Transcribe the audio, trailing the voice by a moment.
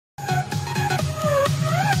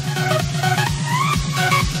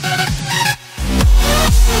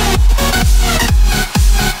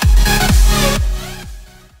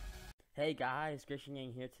Hey guys, Christian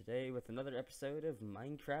Yang here today with another episode of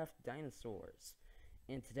Minecraft Dinosaurs.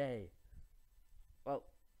 And today, well,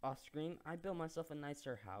 off screen, I built myself a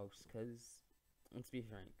nicer house because, let's be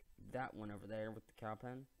frank, that one over there with the cow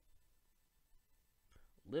pen,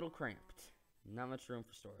 little cramped, not much room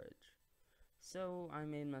for storage. So I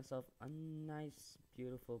made myself a nice,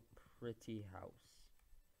 beautiful, pretty house,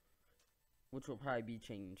 which will probably be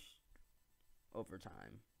changed over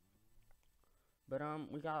time. But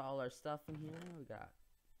we got all our stuff in here. We got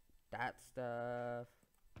that stuff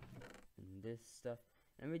and this stuff,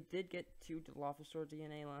 and we did get 2 dilophosaur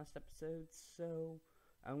DNA last episode. So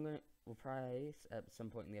we'll probably at some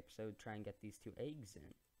point in the episode try and get these 2 eggs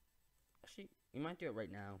in. Actually, we might do it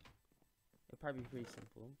right now. It'll probably be pretty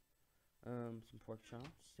simple. Some pork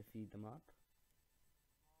chomps to feed them up.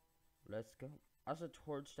 Let's go. I also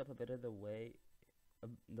torched up a bit of the way up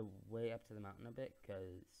to the mountain a bit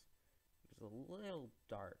because it's a little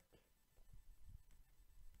dark.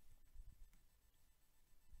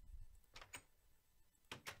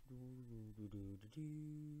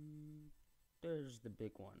 There's the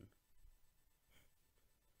big one.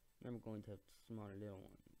 I'm going to have smaller little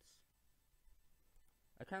ones.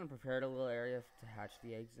 I kind of prepared a little area to hatch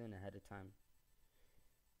the eggs in ahead of time.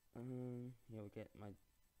 Here we get my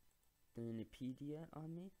Dinopedia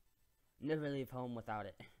on me. Never leave home without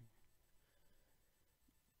it.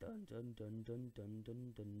 Dun dun dun dun dun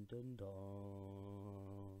dun dun dun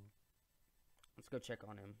dun. Let's go check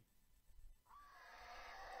on him.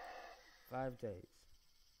 5 days.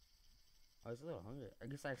 Oh, he's a little hungry. I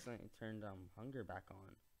guess I accidentally turned hunger back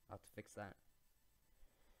on. I'll have to fix that.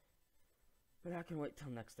 But I can wait till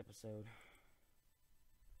next episode.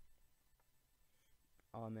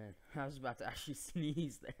 Oh man, I was about to actually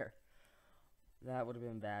sneeze there. That would have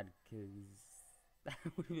been bad because that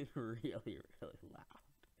would have been really, really loud.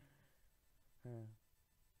 I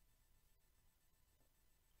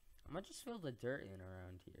might just fill the dirt in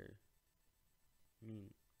around here. I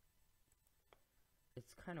mean,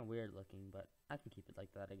 it's kind of weird looking, but I can keep it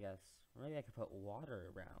like that, I guess. Or maybe I could put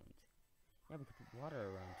water around. Yeah, we could put water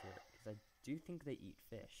around here, because I do think they eat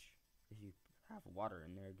fish. If you have water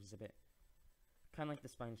in their exhibit. Kind of like the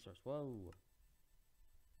Dinosaurs. Whoa!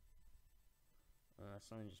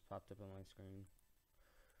 Something just popped up on my screen.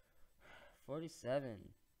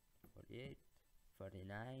 47, 48,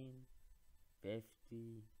 49,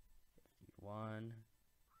 50, 51,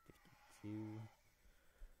 52.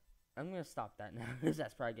 I'm gonna stop that now because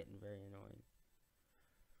that's probably getting very annoying.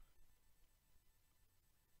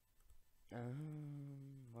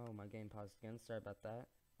 Oh, my game paused again. Sorry about that.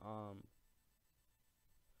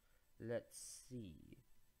 Let's see.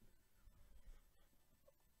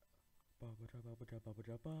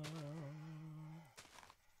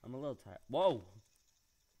 I'm a little tired. Whoa!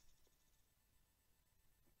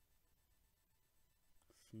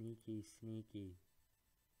 Sneaky, sneaky.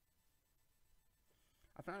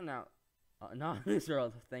 I found out, not in this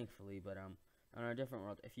world, thankfully, but on a different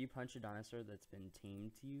world, if you punch a dinosaur that's been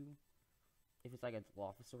tamed to you, if it's like a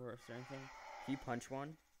dilophosaurus or anything, if you punch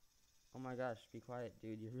one, oh my gosh, be quiet,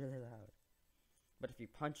 dude, you're really loud. But if you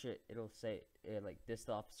punch it, it'll say, like, this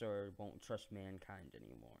dilophosaur won't trust mankind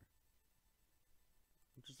anymore.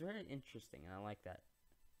 Which is very interesting, and I like that.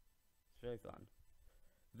 It's very fun.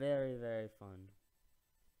 Very, very fun.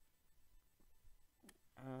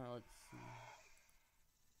 Let's see.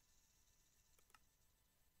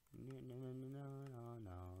 No, no, no, no, no,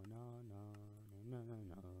 no, no, no, no, no,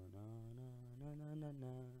 no, no, no,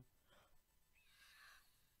 no.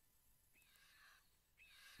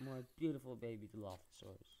 More beautiful baby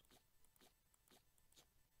dilophosaurs.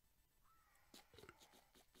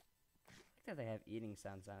 I think that they have eating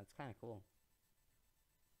sounds on it. It's kind of cool.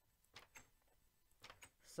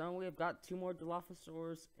 So we've got 2 more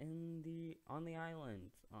dilophosaurs on the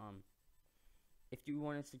island. If you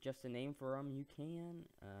want to suggest a name for them, you can.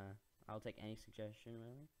 I'll take any suggestion,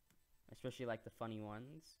 really. Especially like the funny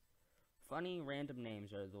ones. Funny random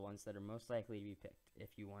names are the ones that are most likely to be picked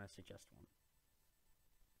if you want to suggest one.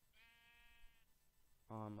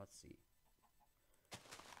 Let's see.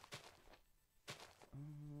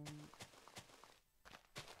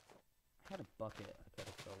 I had a bucket I could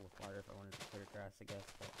have filled with water if I wanted to clear grass, I guess,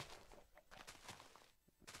 but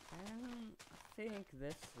I think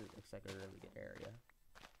this looks like a really good area.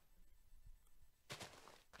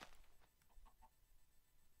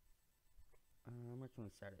 Where can we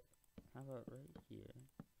start it? How about right here?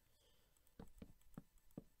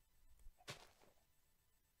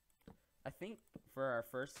 I think for our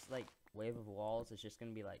first like wave of walls, it's just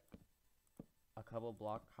gonna be like a couple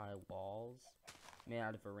block high walls made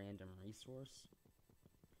out of a random resource.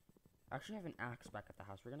 I actually have an axe back at the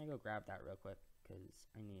house. We're gonna go grab that real quick, because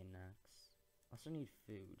I need an axe. Also need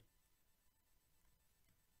food.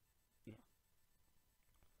 Yeah.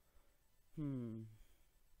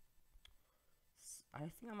 I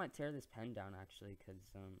think I might tear this pen down, actually, because,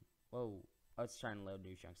 whoa. I was trying to load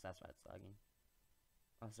new chunks, that's why it's lagging.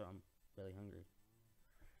 Also, I'm really hungry.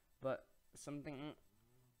 But, something...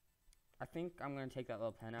 I think I'm gonna take that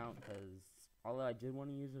little pen out, because although I did want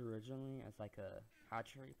to use it originally as, like, a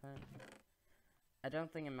hatchery pen, I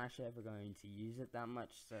don't think I'm actually ever going to use it that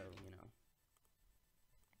much, so, you know,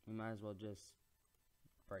 we might as well just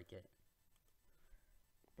break it.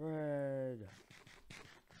 Bread!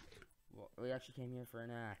 Well, we actually came here for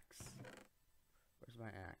an axe. Where's my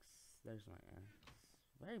axe? There's my axe.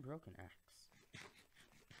 Very broken axe.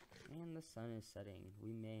 And the sun is setting.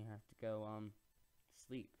 We may have to go,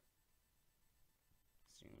 sleep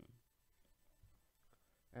soon.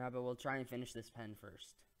 But we'll try and finish this pen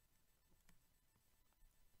first.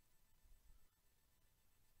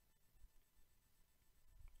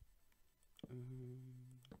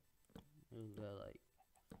 We'll go like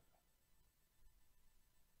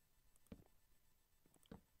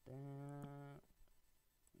that.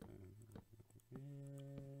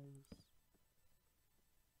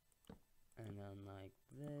 And then like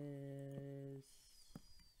this.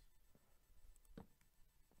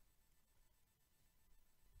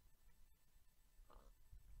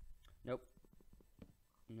 Nope.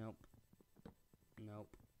 Nope.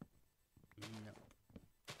 Nope. Nope.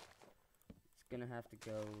 It's gonna have to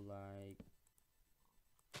go like...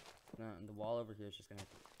 No, the wall over here is just gonna have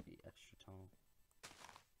to be extra tall.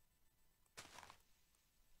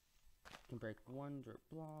 Can break one dirt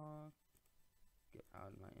block. Get out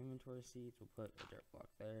of my inventory seats. We'll put a dirt block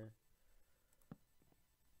there.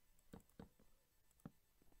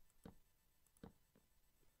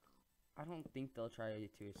 I don't think they'll try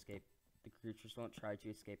to escape. The creatures won't try to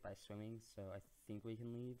escape by swimming, so I think we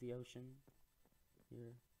can leave the ocean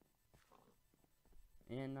here.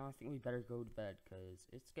 And now I think we better go to bed, because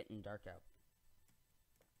it's getting dark out.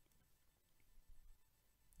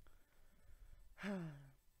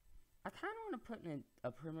 I kind of want to put in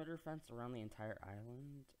a perimeter fence around the entire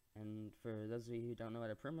island. And for those of you who don't know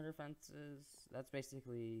what a perimeter fence is, that's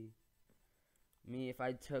basically me if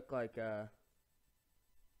I took like a...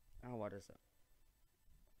 Oh, what is it?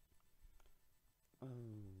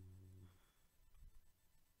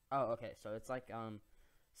 Oh, okay, so it's like,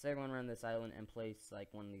 say one around this island and place like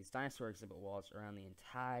one of these dinosaur exhibit walls around the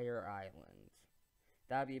entire island.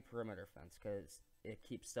 That'd be a perimeter fence, because it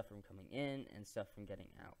keeps stuff from coming in and stuff from getting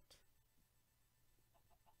out.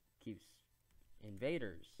 Keeps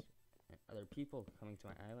invaders and other people coming to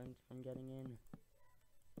my island from getting in.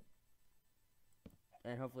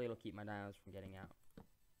 And hopefully it'll keep my dinos from getting out.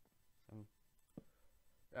 So,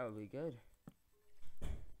 that would be good.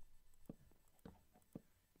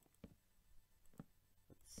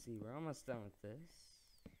 Let's see, we're almost done with this.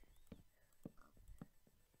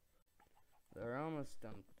 We're almost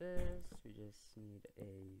done with this. We just need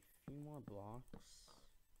a few more blocks.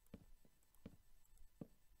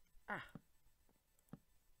 Ah!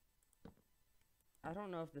 I don't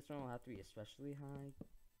know if this one will have to be especially high,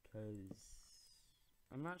 because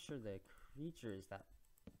I'm not sure the creature is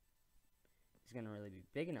gonna really be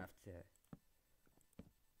big enough to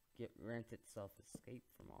grant itself escape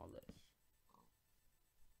from all this.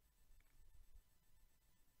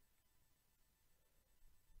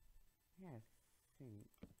 Yeah, I think.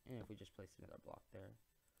 And if we just place another block there.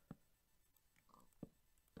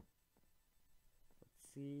 Let's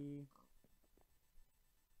see.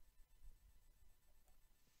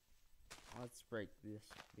 Let's break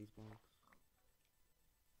these blocks.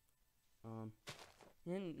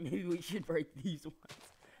 And maybe we should break these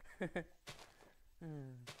ones.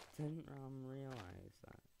 Didn't realize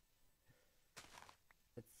that.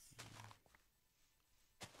 Let's see.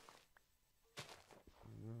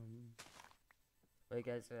 Wait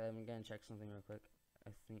guys, I'm gonna check something real quick.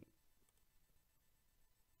 I think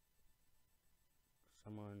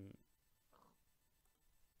someone...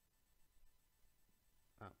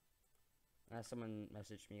 Oh. Someone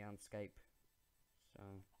messaged me on Skype. So...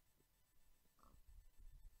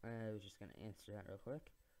 I was just gonna answer that real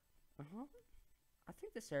quick. I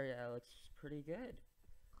think this area looks pretty good.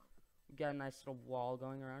 We got a nice little wall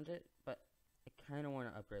going around it, but I kind of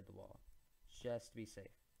want to upgrade the wall, just to be safe.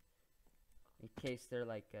 In case they're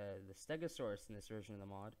like the Stegosaurus in this version of the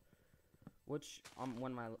mod, which on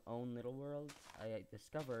one of my own little worlds I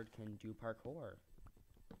discovered can do parkour.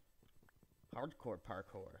 Hardcore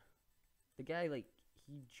parkour. The guy, like,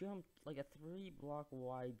 he jumped like a 3-block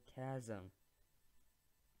wide chasm.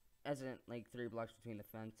 as in like 3 blocks between the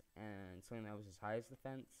fence and something that was as high as the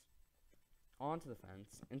fence, onto the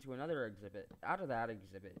fence, into another exhibit, out of that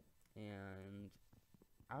exhibit, and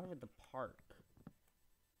out of the park.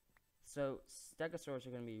 So stegosaurs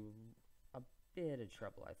are going to be a bit of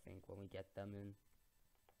trouble, I think, when we get them in.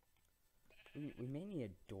 We may need a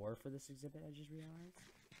door for this exhibit, I just realized.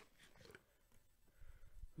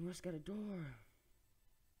 We must get a door.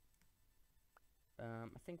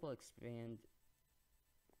 I think we'll expand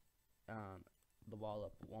the wall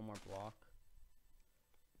up one more block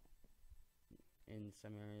in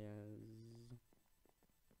some areas.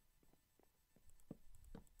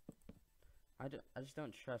 I just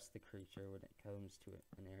don't trust the creature when it comes to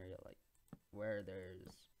an area like where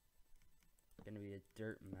there's gonna be a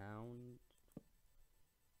dirt mound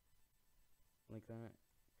like that,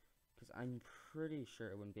 because I'm pretty sure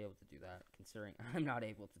it wouldn't be able to do that, considering I'm not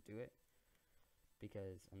able to do it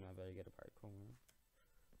because I'm not very good at parkour.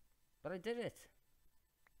 But I did it.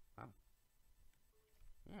 Wow.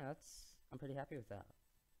 Yeah, I'm pretty happy with that.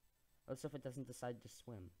 Also, if it doesn't decide to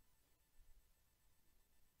swim.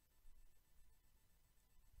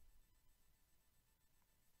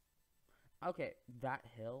 Okay, that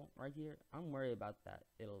hill right here, I'm worried about that.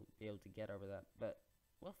 It'll be able to get over that, but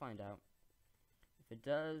we'll find out. If it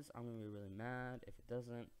does, I'm gonna be really mad. If it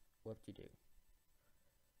doesn't, whoop-de-doo.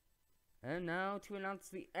 And now to announce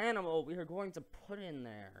the animal we are going to put in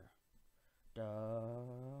there. We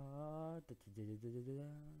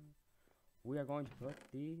are going to put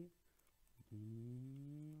the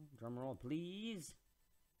drum roll, please.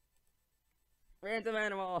 Random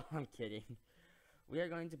animal. I'm kidding. We are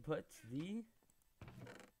going to put the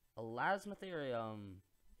elasmotherium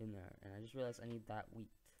in there, and I just realized I need that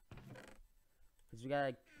wheat because we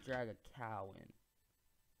gotta drag a cow in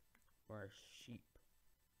or a sheep.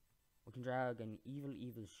 We can drag an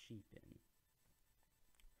evil sheep in.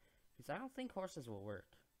 Because I don't think horses will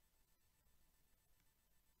work.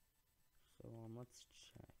 So let's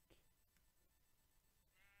check.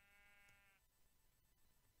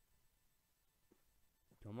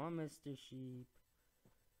 Come on, Mr. Sheep.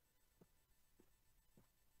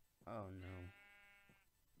 Oh no.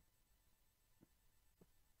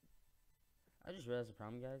 I just realized the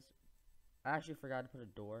problem, guys. I actually forgot to put a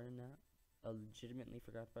door in that. I legitimately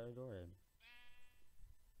forgot to put a door in.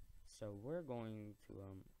 So we're going to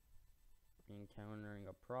be encountering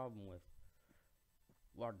a problem with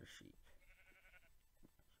water sheep.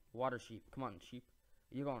 Water sheep, come on, sheep.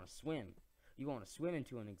 You're going to swim. You're going to swim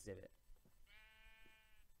into an exhibit.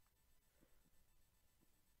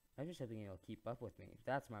 I'm just hoping it'll keep up with me.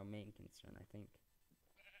 That's my main concern, I think.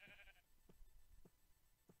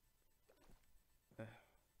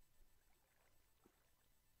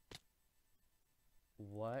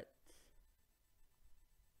 What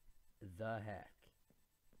the heck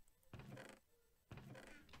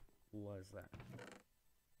was that?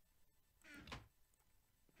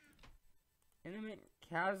 Intimate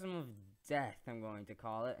chasm of death, I'm going to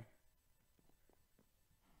call it.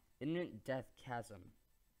 Intimate death chasm.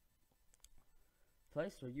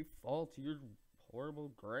 Place where you fall to your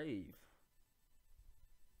horrible grave.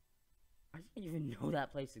 I didn't even know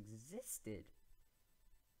that place existed.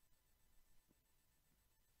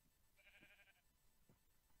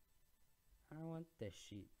 I want this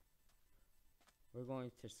sheep. We're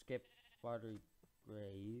going to skip watery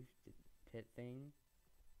grave, the pit thing,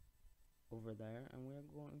 over there, and we're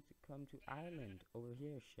going to come to island over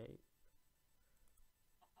here, shape.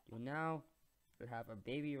 You now have a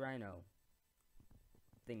baby rhino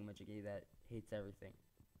thingamajiggy that hates everything.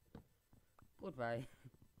 Goodbye.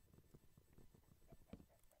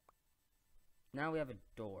 Now we have a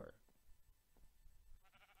door.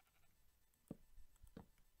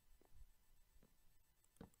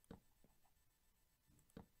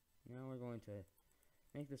 Now we're going to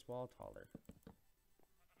make this wall taller.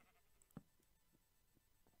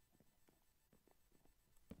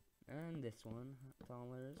 And this one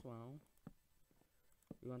taller as well.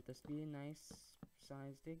 We want this to be a nice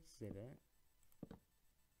sized exhibit.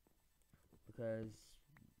 Because,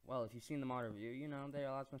 well, if you've seen the model view, you know the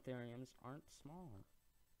elasmotheriums aren't small.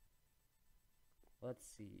 Let's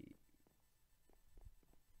see.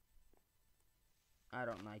 I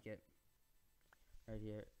don't like it. Right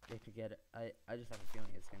here, it could get. I just have a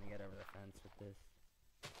feeling it's gonna get over the fence with this.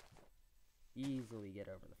 Easily get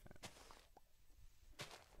over the fence.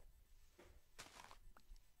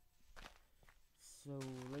 So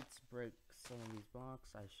let's break some of these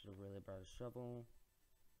blocks. I should have really brought a shovel.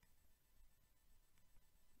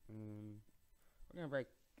 We're gonna break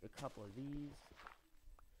a couple of these.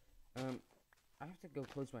 I have to go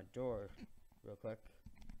close my door real quick.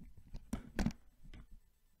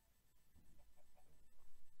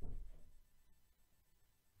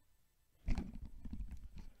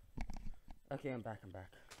 Okay, I'm back.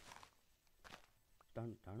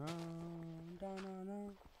 Dun dun dun dun dun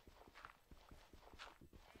dun.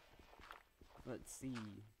 Let's see.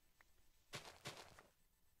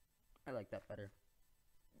 I like that better.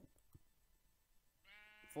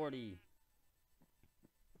 40.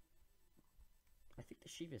 I think the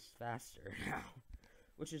sheep is faster now,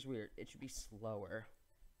 which is weird. It should be slower.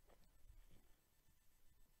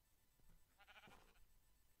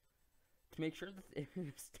 To make sure that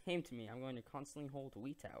it's tame to me, I'm going to constantly hold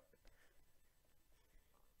wheat out.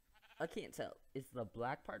 I can't tell. Is the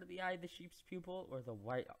black part of the eye the sheep's pupil or the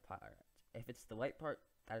white part? If it's the white part,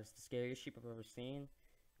 that is the scariest sheep I've ever seen.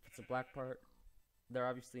 If it's the black part, they're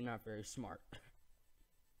obviously not very smart.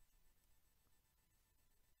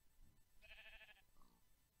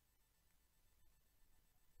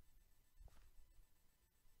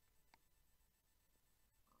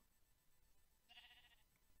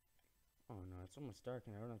 Oh no, it's almost dark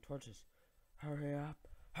and I don't have torches. Hurry up!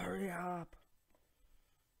 Hurry up!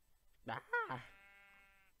 Ah!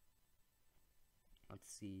 Let's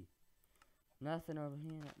see. Nothing over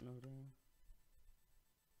here, no damn.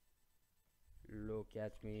 Look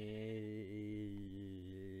at me.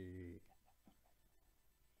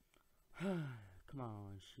 Come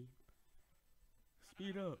on, sheep.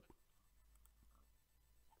 Speed up.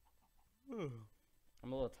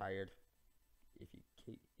 I'm a little tired.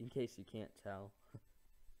 In case you can't tell.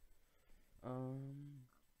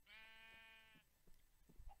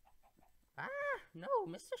 No,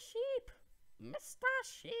 Mr. Sheep. Mr.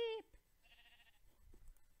 Sheep.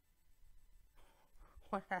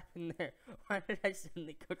 What happened there? Why did I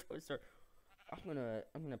suddenly go to a store? I'm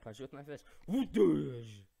gonna punch you with my fist. No!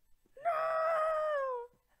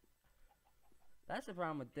 That's the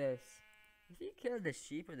problem with this. If you kill the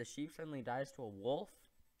sheep or the sheep suddenly dies to a wolf,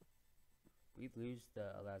 we lose the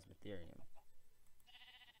elasmotherium.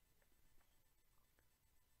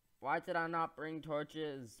 Why did I not bring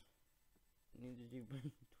torches? Needed to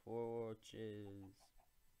bring torches.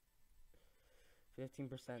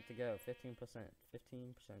 15% to go. 15%. 15%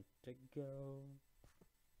 to go.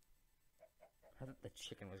 I thought the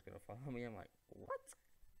chicken was gonna follow me. I'm like, what?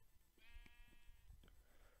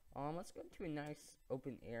 Let's go to a nice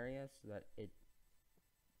open area so that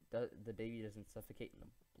the baby doesn't suffocate in the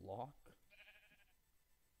block.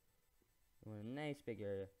 We want a nice big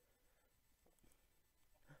area.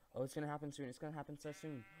 Oh, it's gonna happen soon. It's gonna happen so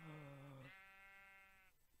soon.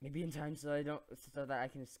 Maybe in time so that I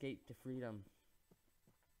can escape to freedom.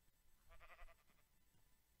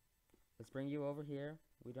 Let's bring you over here.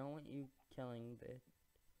 We don't want you killing the baby.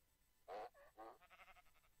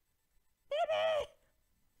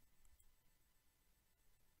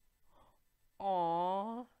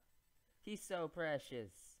 Aww, he's so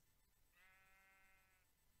precious.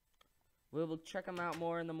 We will check him out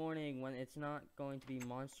more in the morning when it's not going to be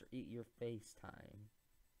monster eat your face time.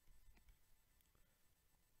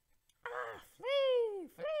 Ah, flee!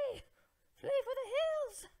 Flee! Flee for the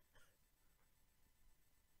hills!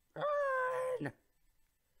 Run!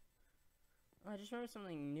 I just remembered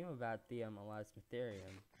something new about the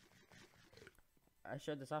elasmotherium. I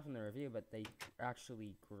showed this off in the review, but they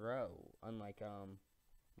actually grow, unlike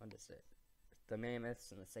what is it? The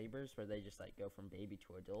mammoths and the sabers, where they just like go from baby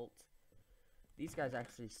to adult. These guys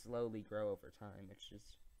actually slowly grow over time, which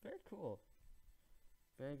is very cool.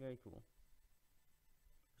 Very, very cool.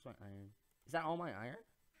 Where's my iron? Is that all my iron?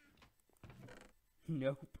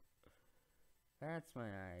 Nope. That's my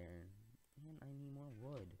iron. And I need more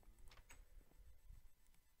wood.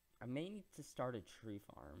 I may need to start a tree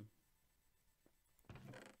farm.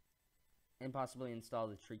 And possibly install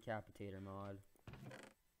the tree capitator mod.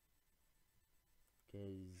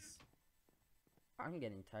 Because I'm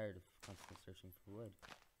getting tired of constantly searching for wood.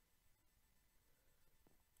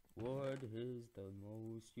 Wood is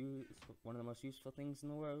one of the most useful things in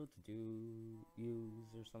the world to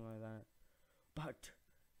use or something like that. But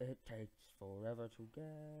it takes forever to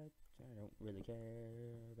get. I don't really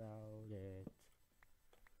care about it.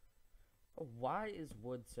 Oh, why is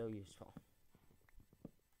wood so useful?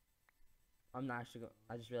 I'm not actually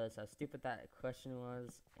I just realized how stupid that question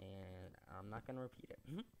was, and I'm not gonna repeat it.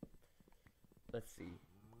 Let's see.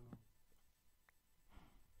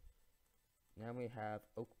 Now we have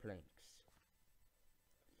oak planks.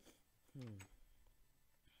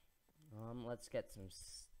 Let's get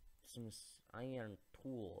some iron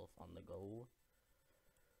tools on the go.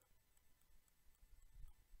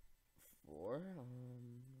 We'll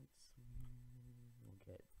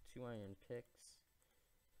get 2 iron picks,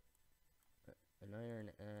 an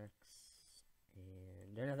iron axe,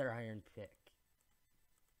 and another iron pick.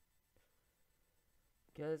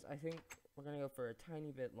 Because I think we're gonna go for a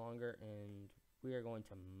tiny bit longer, and we are going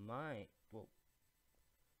to mine. Well,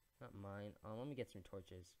 not mine. Let me get some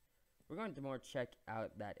torches. We're going to more check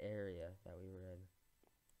out that area that we were in.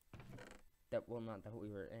 Not that we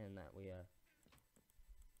were in, that we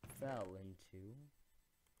fell into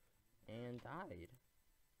and died.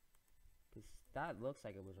 Because that looks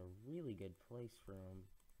like it was a really good place for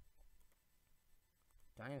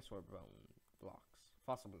dinosaur bone blocks,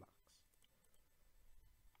 fossil blocks.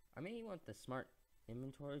 I may want the smart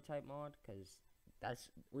inventory type mod, because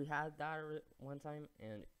we had that one time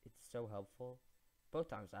and it's so helpful. Both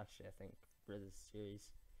times actually, I think, for this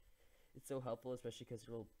series. It's so helpful, especially because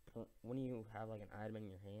when you have like an item in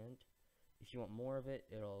your hand, if you want more of it,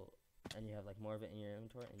 and you have like more of it in your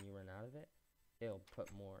inventory and you run out of it, it'll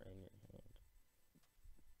put more in your hand.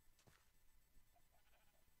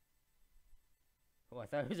 Oh, I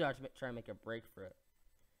thought it was about to try and make a break for it.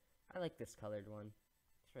 I like this colored one.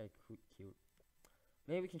 It's very cute.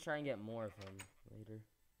 Maybe we can try and get more of him later.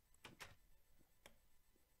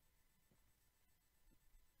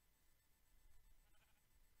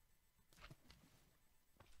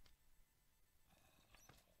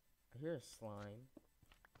 I hear a slime.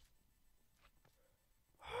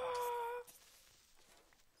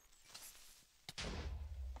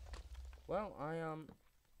 Well, I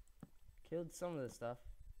killed some of the stuff.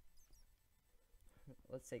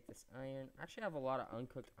 Let's take this iron. Actually, I have a lot of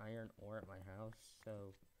uncooked iron ore at my house,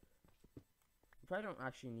 so we probably don't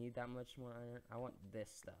actually need that much more iron. I want this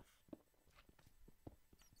stuff.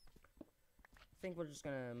 I think we're just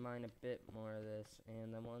gonna mine a bit more of this,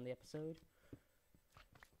 and then we'll end the episode.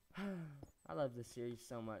 I love this series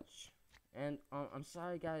so much, and I'm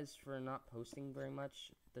sorry guys for not posting very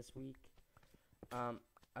much this week.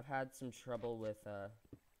 I've had some trouble with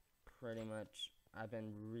pretty much. I've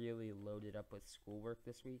been really loaded up with schoolwork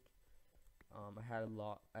this week. I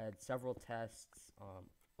had several tests.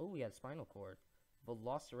 Oh, we had spinal cord,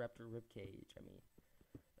 velociraptor ribcage.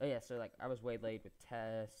 Oh yeah, so like I was way late with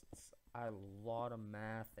tests. I had a lot of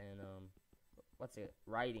math and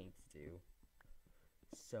writing to do.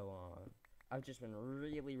 So I've just been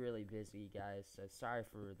really busy, guys. So sorry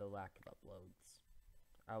for the lack of uploads.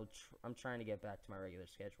 I'm trying to get back to my regular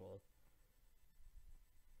schedule.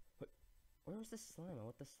 Where was the slime? I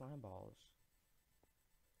want the slime balls.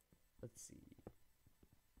 Let's see.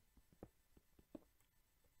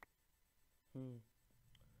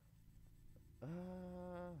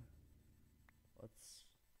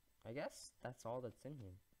 I guess that's all that's in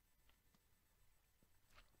here.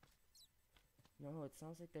 No, it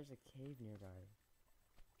sounds like there's a cave nearby.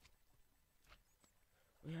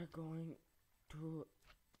 We are going to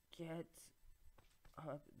get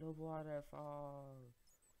up the waterfall.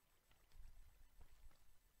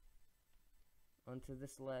 Onto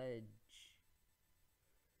this ledge.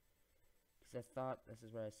 Because I thought this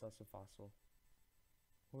is where I saw some fossil.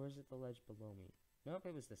 Or is it the ledge below me? Nope,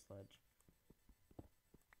 it was this ledge.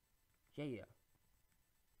 Yeah.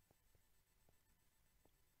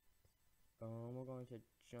 We're going to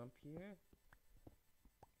jump here.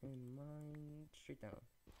 And mine straight down.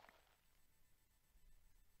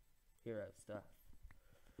 Hero stuff.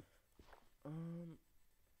 Oh.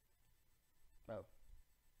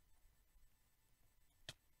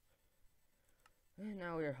 And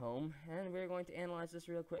now we're home, and we're going to analyze this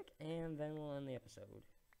real quick, and then we'll end the episode.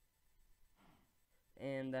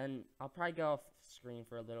 And then I'll probably go off screen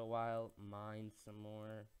for a little while, mine some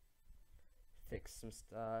more, fix some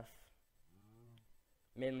stuff.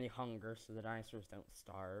 Mainly hunger, so the dinosaurs don't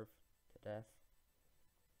starve to death.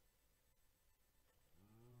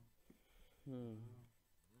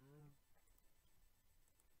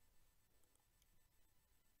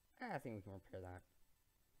 I think we can repair that.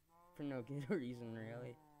 For no good reason,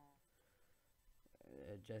 really.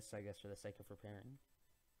 Just, I guess, for the sake of repairing.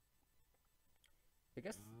 I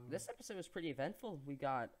guess this episode was pretty eventful. We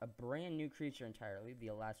got a brand new creature entirely, the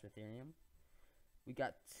Elasmotherium. We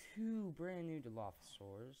got 2 brand new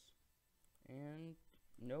dilophosaurs. And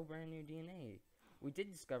no brand new DNA. We did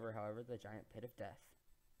discover, however, the giant pit of death.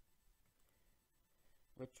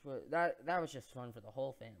 Which was, that was just fun for the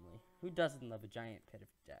whole family. Who doesn't love a giant pit of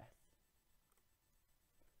death?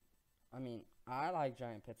 I mean, I like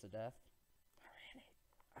giant pits of death.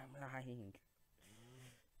 I'm lying.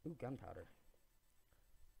 Ooh, gunpowder.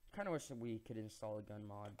 Kind of wish that we could install a gun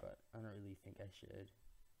mod, but I don't really think I should.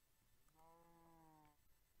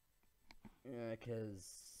 Yeah,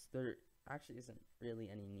 because there actually isn't really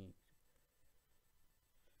any need.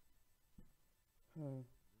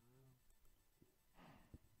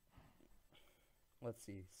 Let's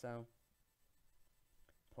see. So,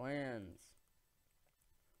 plans.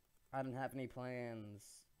 I don't have any plans.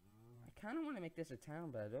 I kind of want to make this a town,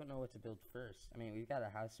 but I don't know what to build first. I mean, we've got a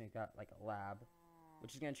house and we've got like a lab,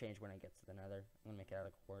 which is going to change when I get to the nether. I'm going to make it out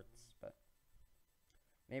of quartz, but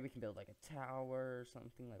maybe we can build like a tower or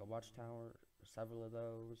something, like a watchtower, or several of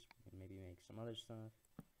those, and maybe make some other stuff.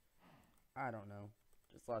 I don't know.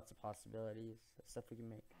 Just lots of possibilities of stuff we can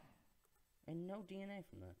make. And no DNA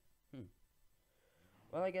from that.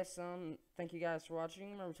 Well, I guess, thank you guys for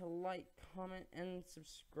watching. Remember to like, comment, and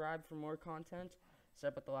subscribe for more content. Sorry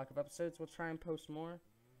about the lack of episodes. We'll try and post more.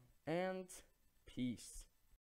 And peace.